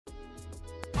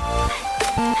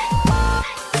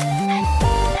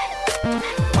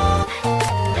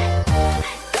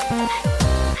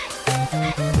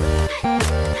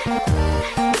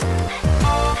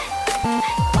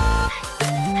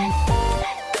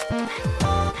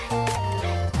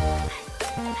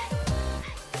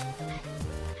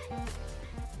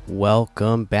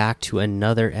Welcome back to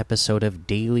another episode of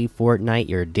Daily Fortnite,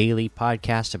 your daily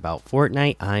podcast about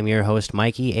Fortnite. I'm your host,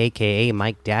 Mikey, aka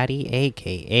Mike Daddy,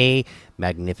 aka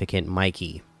Magnificent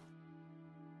Mikey.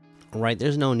 Alright,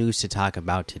 there's no news to talk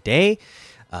about today.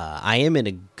 I am in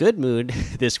a good mood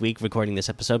this week recording this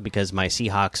episode because my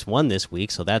Seahawks won this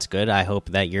week, so that's good. I hope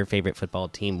that your favorite football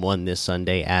team won this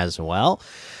Sunday as well.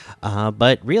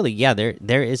 But really, yeah,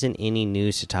 there isn't any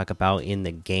news to talk about in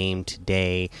the game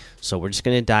today, so we're just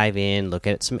gonna dive in, look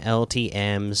at some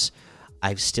LTMs.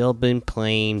 I've still been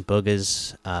playing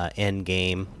Bugha's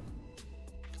Endgame,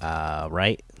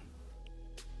 right?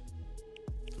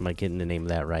 Am I getting the name of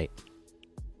that right?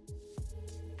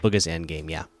 Bugha's Endgame,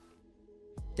 yeah.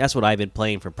 That's what I've been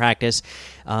playing for practice,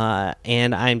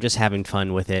 and I'm just having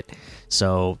fun with it.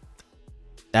 So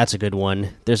that's a good one.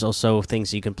 There's also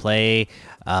things you can play.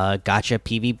 Gotcha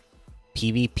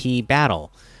PvP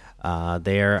battle.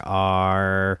 There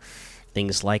are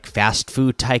things like Fast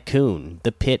Food Tycoon.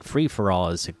 The Pit Free for All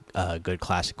is a good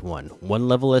classic one. One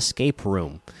Level Escape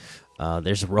Room.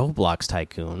 There's Roblox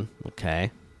Tycoon.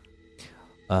 Okay.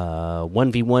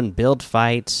 1v1 build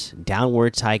fights,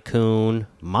 Downward Tycoon,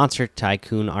 Monster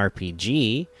Tycoon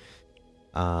RPG.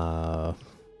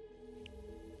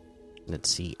 Let's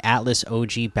see, Atlas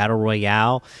OG Battle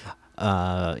Royale.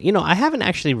 I haven't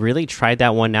actually really tried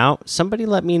that one out. Somebody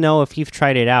let me know if you've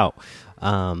tried it out,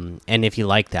 and if you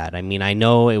like that. I mean, I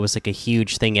know it was like a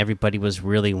huge thing. Everybody was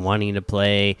really wanting to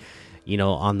play,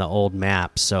 on the old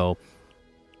map. So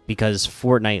because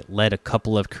Fortnite let a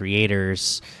couple of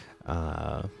creators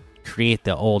create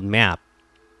the old map,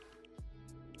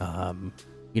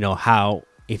 how,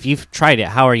 if you've tried it,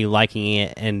 how are you liking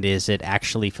it, and is it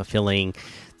actually fulfilling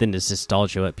the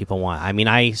nostalgia what people want? I mean,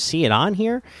 I see it on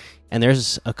here and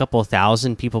there's a couple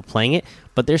thousand people playing it,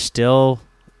 but there's still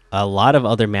a lot of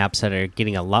other maps that are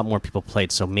getting a lot more people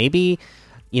played. So maybe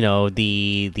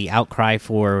the outcry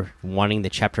for wanting the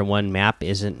chapter 1 map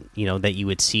isn't that you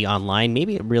would see online.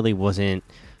 Maybe it really wasn't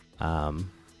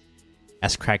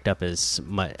as cracked up as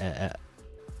much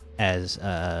as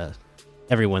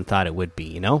everyone thought it would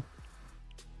be,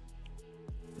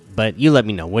 But you let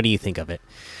me know. What do you think of it?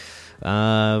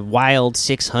 Wild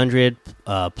 600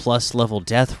 plus level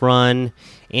death run,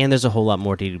 and there's a whole lot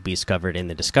more to be discovered in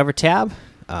the Discover tab.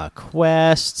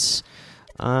 Quests.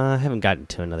 I haven't gotten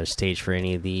to another stage for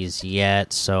any of these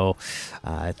yet, so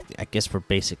I guess we're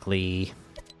basically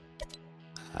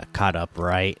caught up,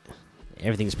 right?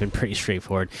 Everything's been pretty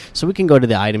straightforward. So we can go to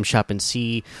the item shop and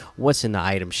see what's in the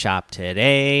item shop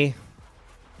today.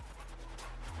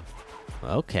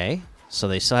 Okay. So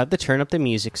they still have the turn up the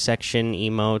music section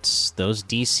emotes. Those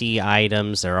DC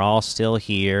items, they're all still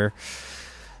here.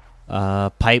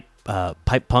 Pipe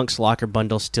Punk's locker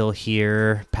bundle still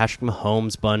here. Patrick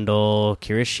Mahomes bundle,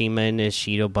 Kirishima and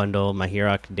Ishido bundle, My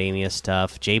Hero Academia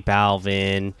stuff, J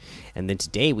Balvin, and then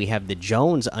today we have the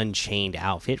Jones Unchained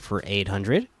outfit for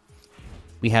 800.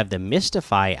 We have the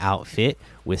Mystify outfit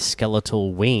with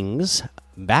skeletal wings,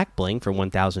 back bling for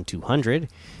 1,200.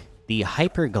 The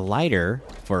Hyper Glider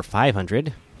for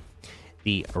 500.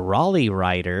 The Rolly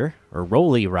Rider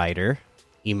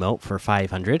emote for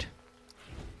 500.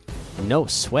 No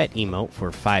Sweat emote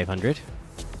for 500.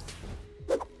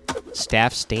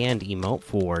 Staff Stand emote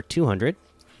for 200.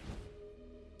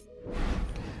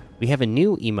 We have a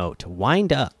new emote,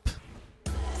 Wind Up.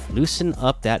 Loosen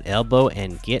up that elbow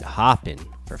and get hoppin'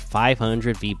 for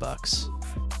 500 V-Bucks.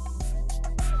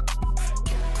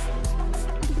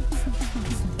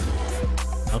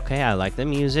 Okay, I like the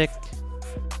music.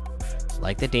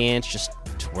 Like the dance, just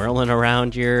twirling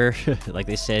around your, like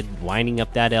they said, winding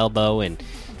up that elbow and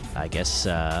I guess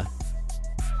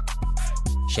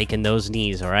shaking those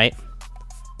knees, alright?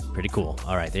 Pretty cool.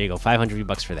 Alright, there you go. 500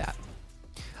 V-Bucks for that.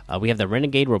 We have the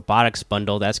Renegade Robotics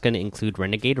bundle. That's going to include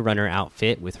Renegade Runner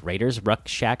outfit with Raiders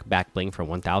Rucksack backbling for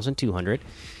 1,200.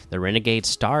 The Renegade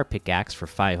Star pickaxe for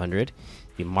 500.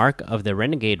 The Mark of the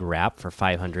Renegade wrap for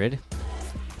 500.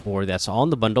 Or that's all in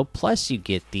the bundle. Plus, you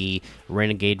get the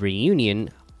Renegade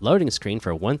Reunion loading screen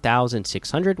for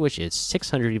 1,600, which is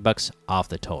 600 V-Bucks off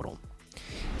the total.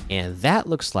 And that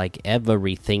looks like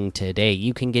everything today.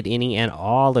 You can get any and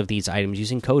all of these items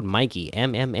using code Mikey,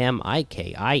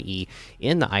 MMMIKIE,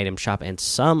 in the item shop, and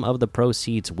some of the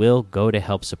proceeds will go to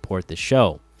help support the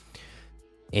show.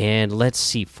 And let's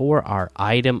see, for our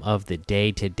item of the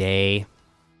day today,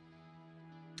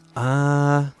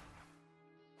 You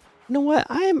know what?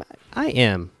 I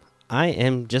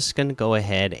am just gonna go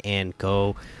ahead and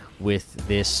go with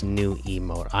this new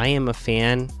emote. I am a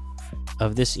fan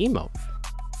of this emote.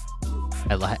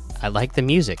 I like the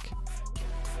music.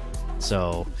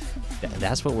 So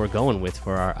that's what we're going with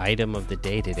for our item of the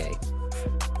day today.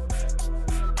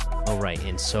 All right,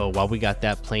 and so while we got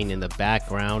that playing in the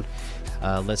background,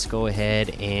 let's go ahead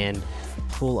and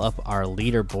pull up our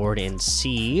leaderboard and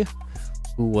see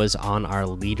who was on our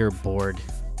leaderboard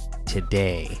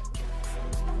today.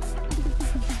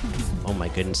 Oh my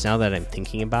goodness, now that I'm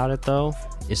thinking about it though,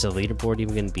 is the leaderboard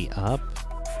even going to be up?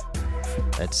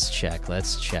 Let's check.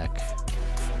 Because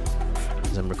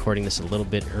I'm recording this a little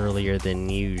bit earlier than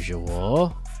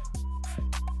usual.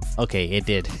 Okay, it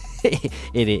did.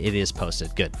 it is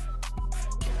posted. Good.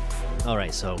 All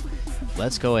right, so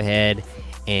let's go ahead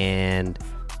and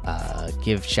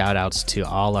give shout outs to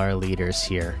all our leaders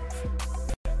here.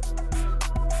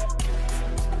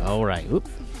 All right. Oop.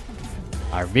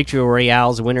 Our Victory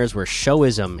Royales winners were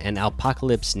Showism and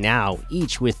Apocalypse Now,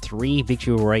 each with 3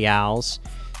 Victory Royales.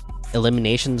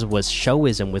 Eliminations was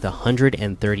Showism with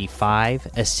 135.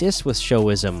 Assists with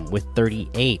Showism with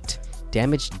 38.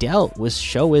 Damage dealt was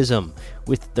Showism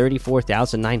with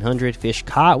 34,900. Fish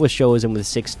caught was Showism with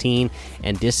 16.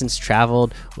 And distance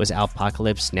traveled was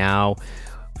Apocalypse Now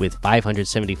with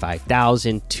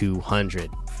 575,200.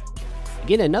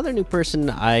 Again, another new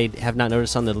person I have not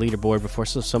noticed on the leaderboard before,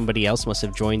 so somebody else must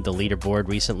have joined the leaderboard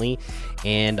recently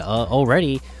and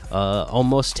already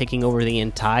almost taking over the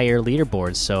entire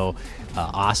leaderboard. So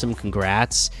awesome,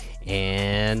 congrats,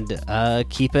 and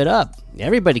keep it up.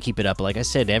 Everybody keep it up. Like I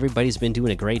said, everybody's been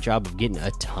doing a great job of getting a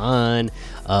ton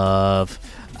of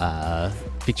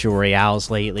Victory Royales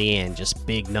lately and just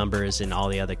big numbers in all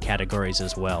the other categories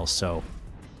as well. So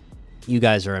you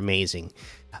guys are amazing.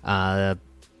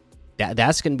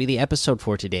 That's going to be the episode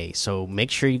for today. So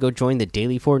make sure you go join the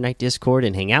Daily Fortnite Discord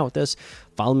and hang out with us.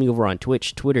 Follow me over on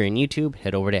Twitch, Twitter, and YouTube.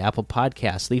 Head over to Apple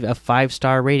Podcasts. Leave a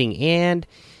 5-star rating and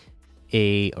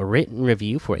a written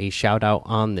review for a shout out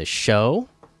on the show.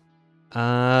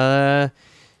 So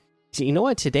you know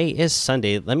what? Today is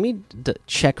Sunday. Let me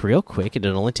check real quick.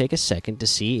 It'll only take a second to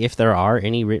see if there are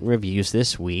any written reviews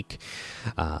this week.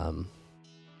 I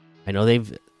know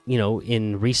they've,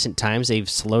 in recent times they've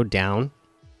slowed down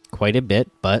quite a bit,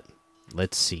 but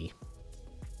let's see.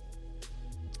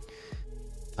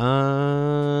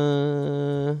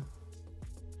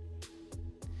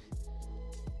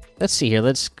 Let's see here.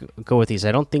 Let's go with these.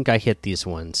 I don't think I hit these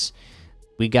ones.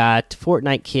 We got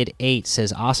Fortnite Kid 8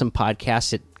 says, awesome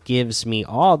podcast. It gives me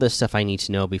all the stuff I need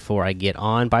to know before I get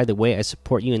on. By the way, I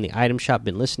support you in the item shop.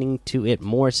 Been listening to it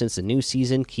more since the new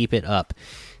season. Keep it up.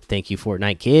 Thank you,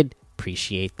 Fortnite Kid.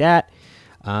 Appreciate that.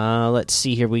 Let's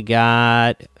see here. We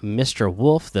got Mr.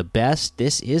 Wolf, the best.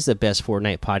 This is the best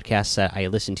Fortnite podcast that I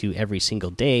listen to every single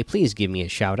day. Please give me a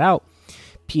shout out.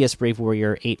 PS Brave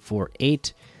Warrior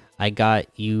 848. I got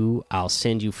you. I'll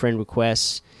send you friend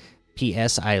requests.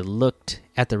 PS I looked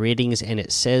at the ratings and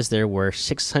it says there were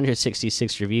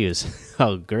 666 reviews.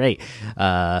 Oh, great.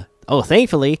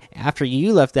 Thankfully, after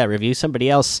you left that review, somebody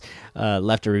else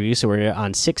left a review, so we're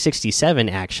on 667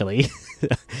 actually.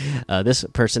 This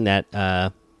person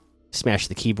that smashed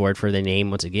the keyboard for the name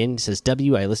once again says,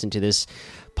 W, I listen to this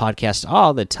podcast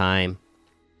all the time.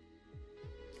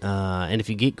 And if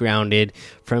you get grounded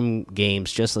from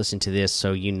games, just listen to this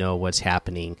so you know what's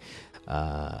happening.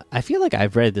 I feel like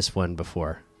I've read this one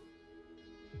before.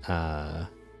 But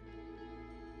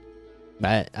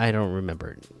I don't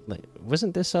remember. Like,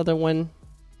 wasn't this other one?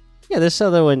 Yeah, this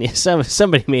other one.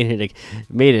 Somebody made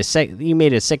a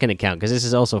second account, because this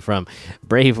is also from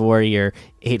Brave Warrior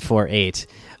 848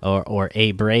 or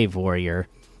a Brave Warrior.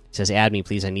 It says, add me,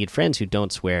 please. I need friends who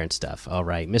don't swear and stuff. All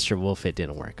right, Mr. Wolf, it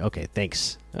didn't work. Okay,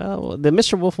 thanks. Well, the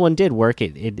Mr. Wolf one did work.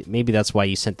 It maybe that's why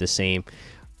you sent the same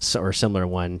or similar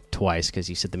one twice, because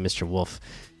you said the Mr. Wolf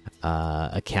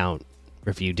account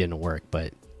review didn't work,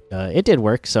 but it did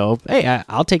work. So hey,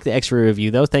 I'll take the extra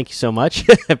review though. Thank you so much.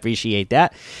 Appreciate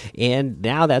that. And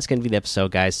now that's going to be the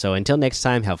episode, guys. So until next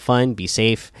time, have fun, be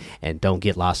safe, and don't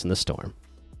get lost in the storm.